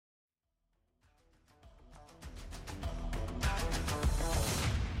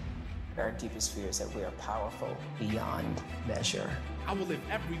Our deepest fear is that we are powerful beyond measure. I will live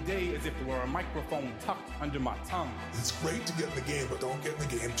every day as if there were a microphone tucked under my tongue. It's great to get in the game, but don't get in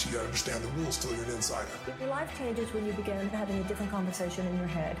the game till you understand the rules, till you're an insider. Your life changes when you begin having a different conversation in your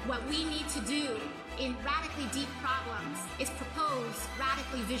head. What we need to do in radically deep problems is propose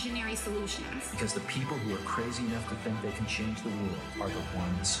radically visionary solutions. Because the people who are crazy enough to think they can change the world are the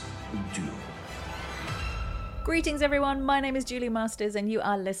ones who do. Greetings, everyone. My name is Julie Masters, and you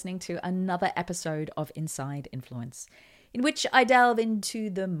are listening to another episode of Inside Influence, in which I delve into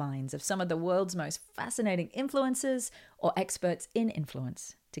the minds of some of the world's most fascinating influencers or experts in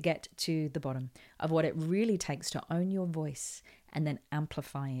influence to get to the bottom of what it really takes to own your voice and then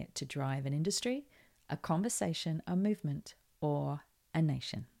amplify it to drive an industry, a conversation, a movement, or a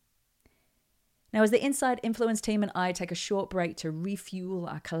nation. Now, as the Inside Influence team and I take a short break to refuel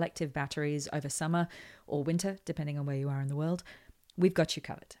our collective batteries over summer or winter, depending on where you are in the world, we've got you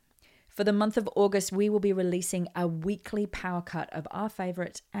covered. For the month of August, we will be releasing a weekly power cut of our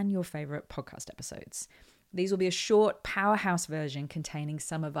favorite and your favorite podcast episodes. These will be a short powerhouse version containing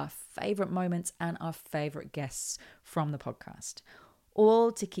some of our favorite moments and our favorite guests from the podcast,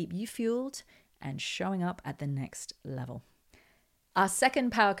 all to keep you fueled and showing up at the next level. Our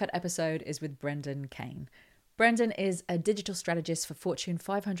second Power Cut episode is with Kane. Brendan is a digital strategist for Fortune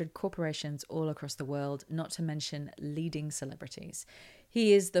 500 corporations all across the world, not to mention leading celebrities.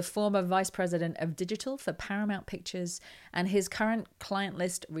 He is the former vice president of digital for Paramount Pictures, and his current client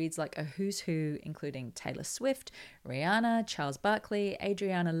list reads like a who's who, including Taylor Swift, Rihanna, Charles Barkley,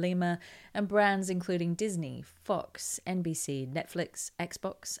 Adriana Lima, and brands including Disney, Fox, NBC, Netflix,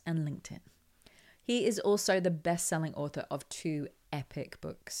 Xbox, and LinkedIn. He is also the best-selling author of 2 epic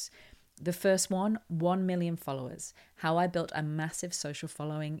books. The first one, 1 Million Followers, How I Built a Massive Social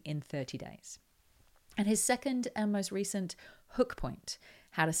Following in 30 Days. And his second and most recent, Hook Point,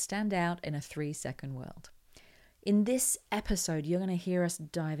 How to Stand Out in a 3-Second World. In this episode, you're going to hear us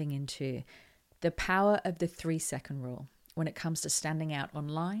diving into the power of the 3-second rule when it comes to standing out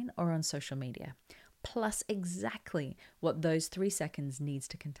online or on social media, plus exactly what those 3 seconds needs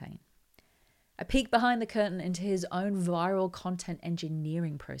to contain. A peek behind the curtain into his own viral content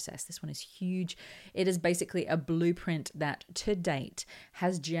engineering process. This one is huge. It is basically a blueprint that, to date,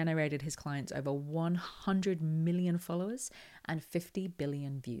 has generated his clients over 100 million followers and 50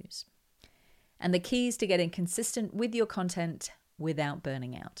 billion views. And the keys to getting consistent with your content without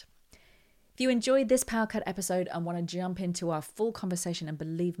burning out. If you enjoyed this Power Cut episode and want to jump into our full conversation, and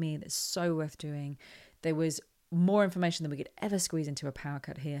believe me, it's so worth doing, there was more information than we could ever squeeze into a Power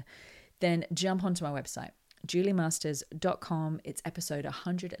Cut here, then jump onto my website, juliemasters.com. It's episode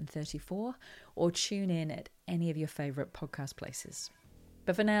 134, or tune in at any of your favorite podcast places.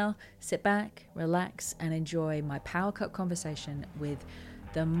 But for now, sit back, relax, and enjoy my Power Cut conversation with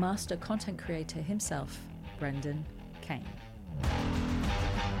the master content creator himself, Kane.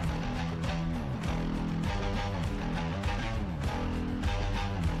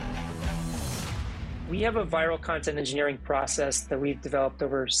 We have a viral content engineering process that we've developed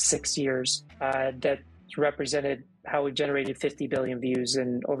over 6 years that represented how we generated 50 billion views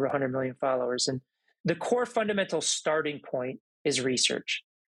and over 100 million followers. And the core fundamental starting point is research.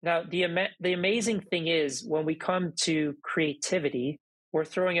 Now, the amazing thing is when we come to creativity, we're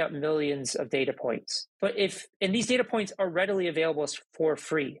throwing out millions of data points. And these data points are readily available for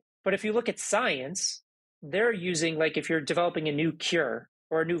free. But if you look at science, they're using, like if you're developing a new cure,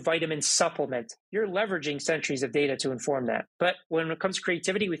 or a new vitamin supplement, you're leveraging centuries of data to inform that. But when it comes to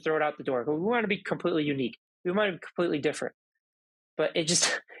creativity, we throw it out the door. We want to be completely unique. We want to be completely different. But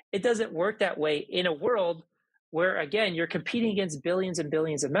it doesn't work that way in a world where, again, you're competing against billions and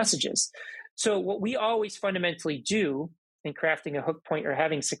billions of messages. So what we always fundamentally do in crafting a hook point or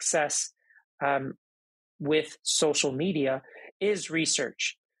having success with social media is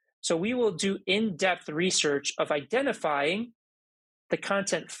research. So we will do in-depth research of identifying the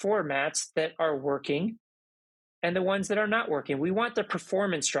content formats that are working and the ones that are not working. We want the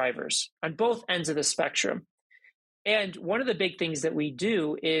performance drivers on both ends of the spectrum. And one of the big things that we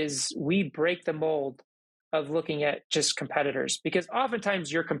do is we break the mold of looking at just competitors, because oftentimes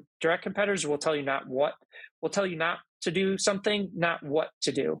your direct competitors will tell you not to do something, not what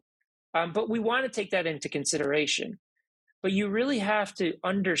to do. But we want to take that into consideration. But you really have to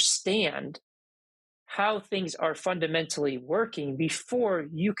understand how things are fundamentally working before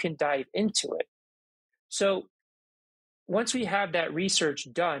you can dive into it. So once we have that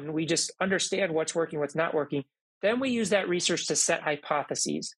research done, we just understand what's working, what's not working. Then we use that research to set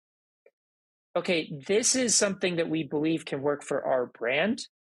hypotheses. Okay, this is something that we believe can work for our brand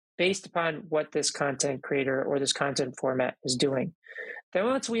based upon what this content creator or this content format is doing. Then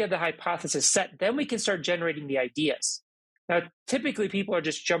once we have the hypothesis set, then we can start generating the ideas. Now, typically people are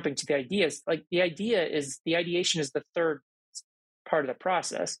just jumping to the ideas. Like the ideation is the third part of the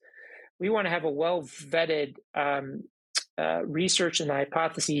process. We want to have a well-vetted research and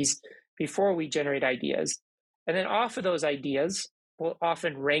hypotheses before we generate ideas. And then off of those ideas, we'll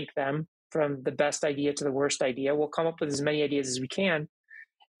often rank them from the best idea to the worst idea. We'll come up with as many ideas as we can.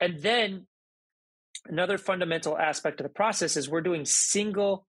 And then another fundamental aspect of the process is we're doing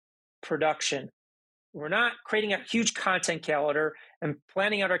single production. We're not creating a huge content calendar and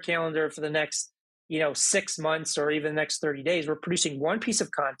planning out our calendar for the next 6 months or even the next 30 days. We're producing one piece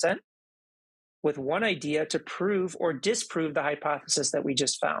of content with one idea to prove or disprove the hypothesis that we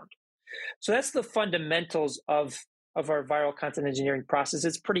just found. So that's the fundamentals of our viral content engineering process.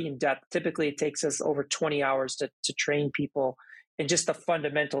 It's pretty in-depth. Typically, it takes us over 20 hours to train people in just the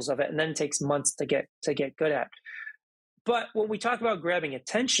fundamentals of it, and then it takes months to get good at. But when we talk about grabbing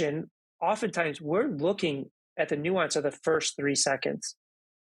attention, oftentimes we're looking at the nuance of the first 3 seconds.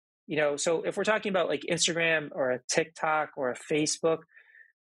 So if we're talking about like Instagram or a TikTok or a Facebook,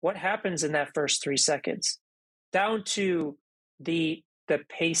 what happens in that first 3 seconds? Down to the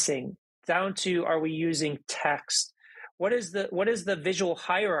pacing, down to, are we using text? What is the visual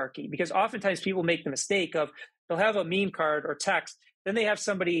hierarchy? Because oftentimes people make the mistake of, they'll have a meme card or text, then they have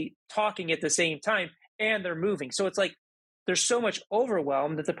somebody talking at the same time and they're moving. So it's like there's so much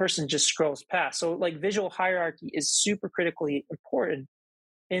overwhelm that the person just scrolls past. So like visual hierarchy is super critically important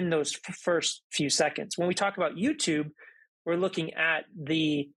in those first few seconds. When we talk about YouTube, we're looking at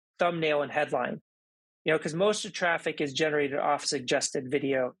the thumbnail and headline, because most of traffic is generated off suggested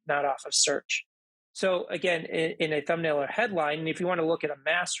video, not off of search. So again, in a thumbnail or headline, and if you want to look at a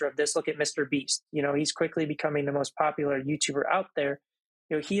master of this, look at Mr. Beast. He's quickly becoming the most popular YouTuber out there.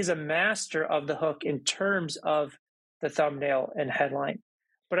 He is a master of the hook in terms of the thumbnail and headline.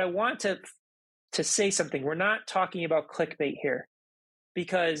 But I want to say something. We're not talking about clickbait here,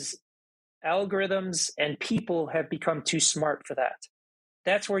 because algorithms and people have become too smart for that.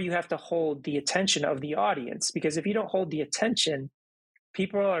 That's where you have to hold the attention of the audience, because if you don't hold the attention,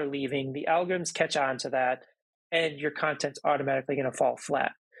 people are leaving, the algorithms catch on to that, and your content's automatically going to fall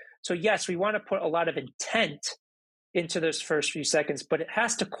flat. So yes, we want to put a lot of intent into those first few seconds, but it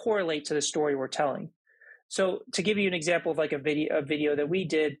has to correlate to the story we're telling. So to give you an example of like a video that we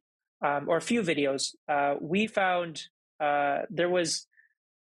did, or a few videos, we found there was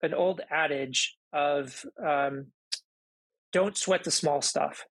an old adage of don't sweat the small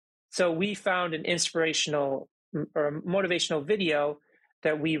stuff. So we found an inspirational or a motivational video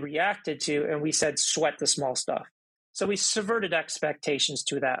that we reacted to, and we said, sweat the small stuff. So we subverted expectations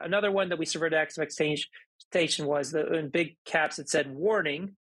to that. Another one that we subverted expectation was that in big caps, it said,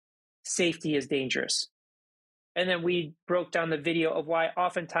 warning, safety is dangerous. And then we broke down the video of why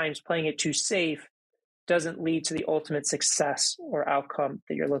oftentimes playing it too safe doesn't lead to the ultimate success or outcome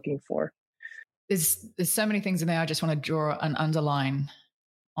that you're looking for. There's so many things in there I just want to draw an underline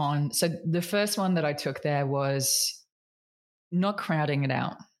on. So the first one that I took there was not crowding it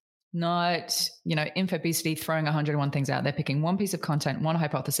out, not, infobesity, throwing 101 things out there, picking one piece of content, one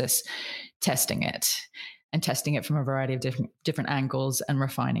hypothesis, testing it from a variety of different angles and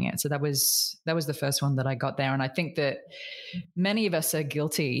refining it. So that was the first one that I got there. And I think that many of us are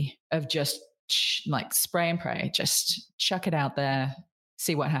guilty of just like spray and pray, just chuck it out there,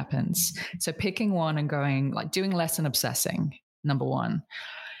 see what happens. So picking one and going, like, doing less and obsessing, number one.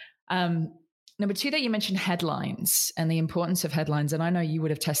 Number two, that you mentioned headlines and the importance of headlines. And I know you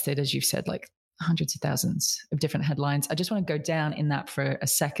would have tested, as you've said, like hundreds of thousands of different headlines. I just want to go down in that for a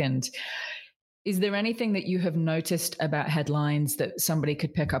second. Is there anything that you have noticed about headlines that somebody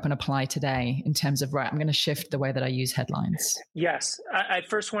could pick up and apply today in terms of, right, I'm going to shift the way that I use headlines? Yes. I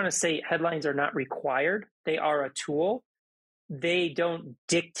first want to say headlines are not required. They are a tool. They don't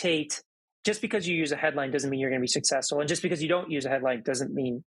dictate. Just because you use a headline doesn't mean you're going to be successful. And just because you don't use a headline doesn't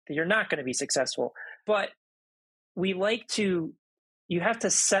mean that you're not going to be successful. But you have to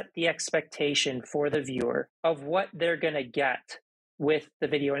set the expectation for the viewer of what they're going to get with the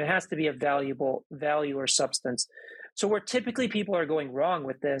video. And it has to be a valuable value or substance. So where typically people are going wrong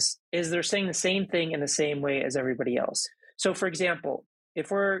with this is they're saying the same thing in the same way as everybody else. So for example, if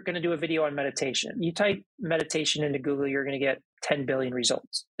we're going to do a video on meditation, you type meditation into Google, you're going to get 10 billion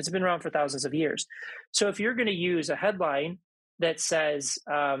results. It's been around for thousands of years. So if you're going to use a headline that says,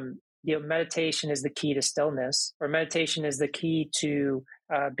 meditation is the key to stillness, or meditation is the key to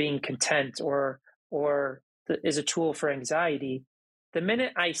being content, or is a tool for anxiety, the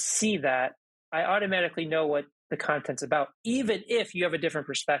minute I see that, I automatically know what the content's about, even if you have a different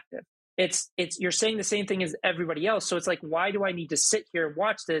perspective. It's you're saying the same thing as everybody else. So it's like, why do I need to sit here and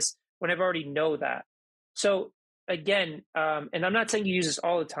watch this when I've already know that? So again, and I'm not saying you use this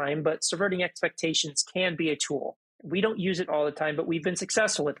all the time, but subverting expectations can be a tool. We don't use it all the time, but we've been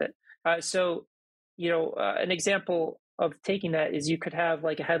successful with it. An example of taking that is you could have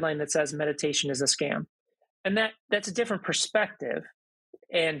like a headline that says meditation is a scam. And that's a different perspective.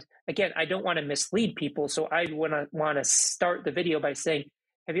 And again, I don't want to mislead people. So I want to start the video by saying,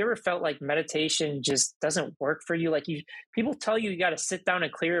 have you ever felt like meditation just doesn't work for you? Like people tell you got to sit down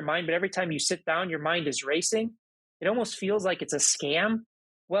and clear your mind, but every time you sit down, your mind is racing. It almost feels like it's a scam.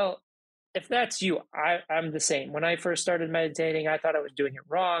 Well, if that's you, I'm the same. When I first started meditating, I thought I was doing it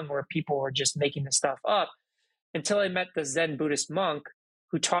wrong, or people were just making this stuff up, until I met the Zen Buddhist monk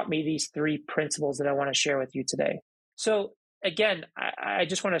who taught me these 3 principles that I want to share with you today. So again, I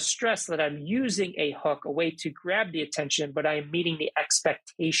just want to stress that I'm using a hook, a way to grab the attention, but I'm meeting the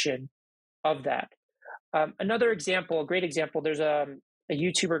expectation of that. Another example, a great example, there's a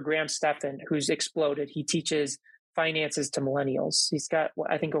YouTuber, Graham Stephan, who's exploded. He teaches finances to millennials. He's got,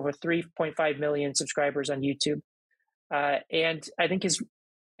 I think, over 3.5 million subscribers on YouTube. And I think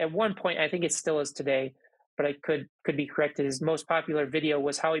at one point, I think it still is today, but I could be corrected, his most popular video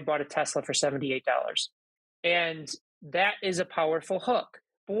was how he bought a Tesla for $78. And that is a powerful hook.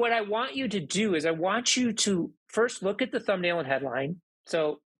 But what I want you to do is I want you to first look at the thumbnail and headline.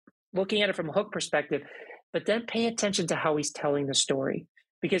 So looking at it from a hook perspective, but then pay attention to how he's telling the story,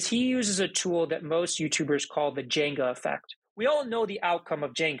 because he uses a tool that most YouTubers call the Jenga effect. We all know the outcome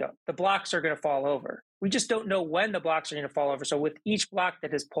of Jenga. The blocks are going to fall over. We just don't know when the blocks are going to fall over. So with each block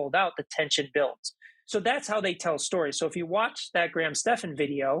that is pulled out, the tension builds. So that's how they tell stories. So if you watch that Graham Stephan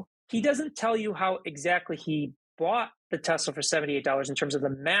video, he doesn't tell you how exactly he bought the Tesla for $78 in terms of the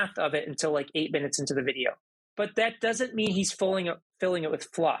math of it until like 8 minutes into the video. But that doesn't mean he's filling it with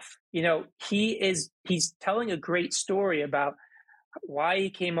fluff. He's telling a great story about why he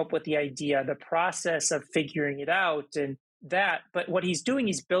came up with the idea, the process of figuring it out and that. But what he's doing,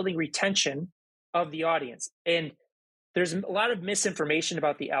 he's building retention of the audience. And there's a lot of misinformation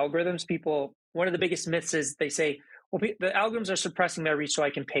about the algorithms. One of the biggest myths is they say, well, the algorithms are suppressing my reach so I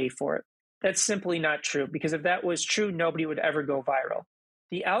can pay for it. That's simply not true, because if that was true, nobody would ever go viral.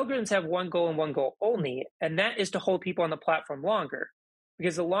 The algorithms have one goal and one goal only, and that is to hold people on the platform longer,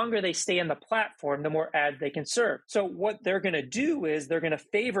 because the longer they stay on the platform, the more ads they can serve. So what they're going to do is they're going to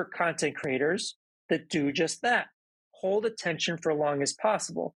favor content creators that do just that, hold attention for as long as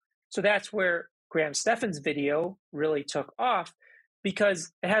possible. So that's where Graham Stephan's video really took off,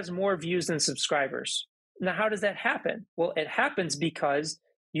 because it has more views than subscribers. Now, how does that happen? Well, it happens because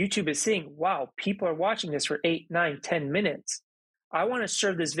YouTube is seeing, wow, people are watching this for 8, 9, 10 minutes. I want to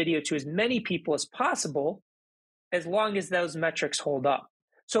serve this video to as many people as possible, as long as those metrics hold up.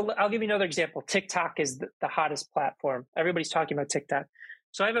 So I'll give you another example. TikTok is the hottest platform. Everybody's talking about TikTok.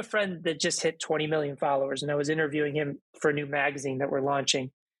 So I have a friend that just hit 20 million followers, and I was interviewing him for a new magazine that we're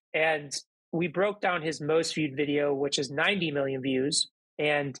launching. And we broke down his most viewed video, which is 90 million views,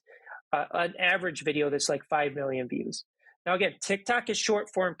 and an average video that's like 5 million views. Now, again, TikTok is short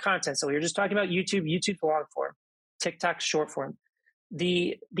form content. So we were just talking about YouTube's long form, TikTok's short form.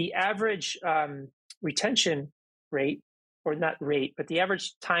 The average retention rate, or not rate, but the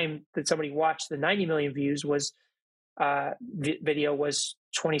average time that somebody watched the 90 million views was video was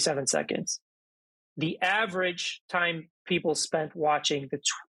 27 seconds. The average time people spent watching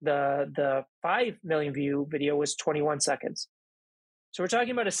the 5 million view video was 21 seconds. So we're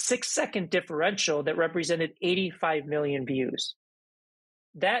talking about a 6-second differential that represented 85 million views.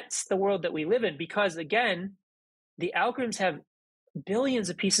 That's the world that we live in, because again, the algorithms have billions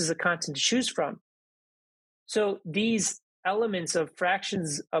of pieces of content to choose from. So these elements of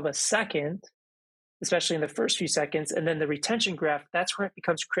fractions of a second, especially in the first few seconds, and then the retention graph, that's where it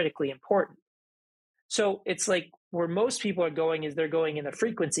becomes critically important. So it's like where most people are going is they're going in a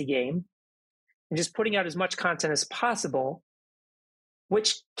frequency game and just putting out as much content as possible,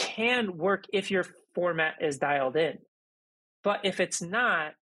 which can work if your format is dialed in. But if it's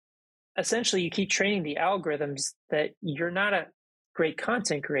not, essentially you keep training the algorithms that you're not a great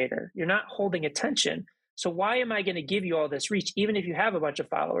content creator. You're not holding attention. So why am I going to give you all this reach, even if you have a bunch of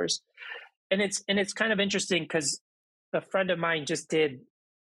followers? And it's kind of interesting, because a friend of mine just did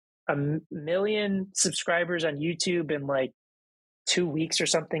 1 million subscribers on YouTube in like 2 weeks or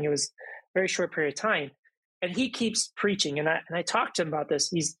something. It was a very short period of time. And he keeps preaching, and I talked to him about this.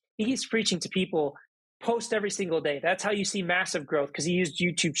 He keeps preaching to people, post every single day. That's how you see massive growth, because he used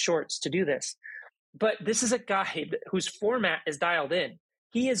YouTube Shorts to do this. But this is a guy whose format is dialed in.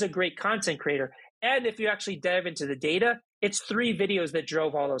 He is a great content creator, And if you actually dive into the data, it's 3 videos that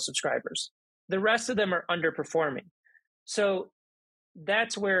drove all those subscribers. The rest of them are underperforming. So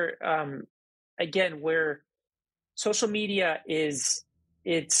that's where, again, where social media is,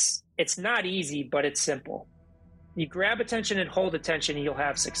 it's not easy, but it's simple. You grab attention and hold attention, and you'll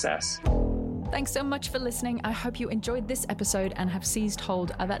have success. Thanks so much for listening. I hope you enjoyed this episode and have seized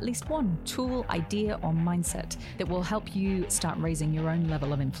hold of at least one tool, idea, or mindset that will help you start raising your own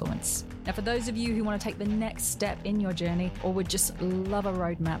level of influence. Now, for those of you who want to take the next step in your journey or would just love a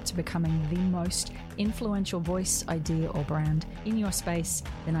roadmap to becoming the most influential voice, idea, or brand in your space,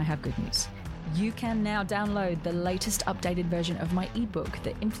 then I have good news. You can now download the latest updated version of my ebook,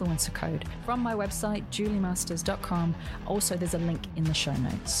 The Influencer Code, from my website, juliemasters.com. Also, there's a link in the show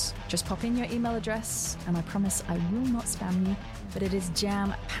notes. Just pop in your email address, and I promise I will not spam you, but it is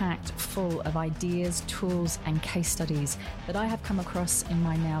jam-packed full of ideas, tools, and case studies that I have come across in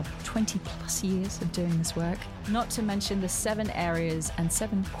my now 20 plus years of doing this work. Not to mention the 7 areas and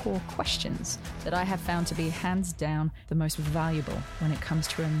 7 core questions that I have found to be hands down the most valuable when it comes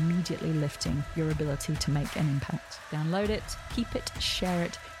to immediately lifting your ability to make an impact. Download it, keep it, share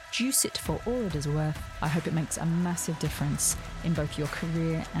it, juice it for all it is worth. I hope it makes a massive difference in both your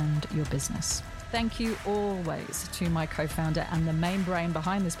career and your business. Thank you always to my co-founder and the main brain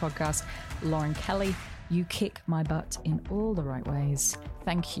behind this podcast, Lauren Kelly. You kick my butt in all the right ways.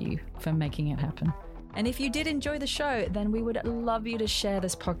 Thank you for making it happen. And if you did enjoy the show, then we would love you to share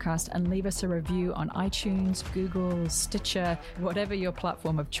this podcast and leave us a review on iTunes, Google, Stitcher, whatever your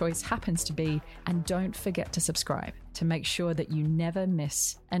platform of choice happens to be. And don't forget to subscribe to make sure that you never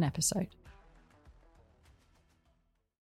miss an episode.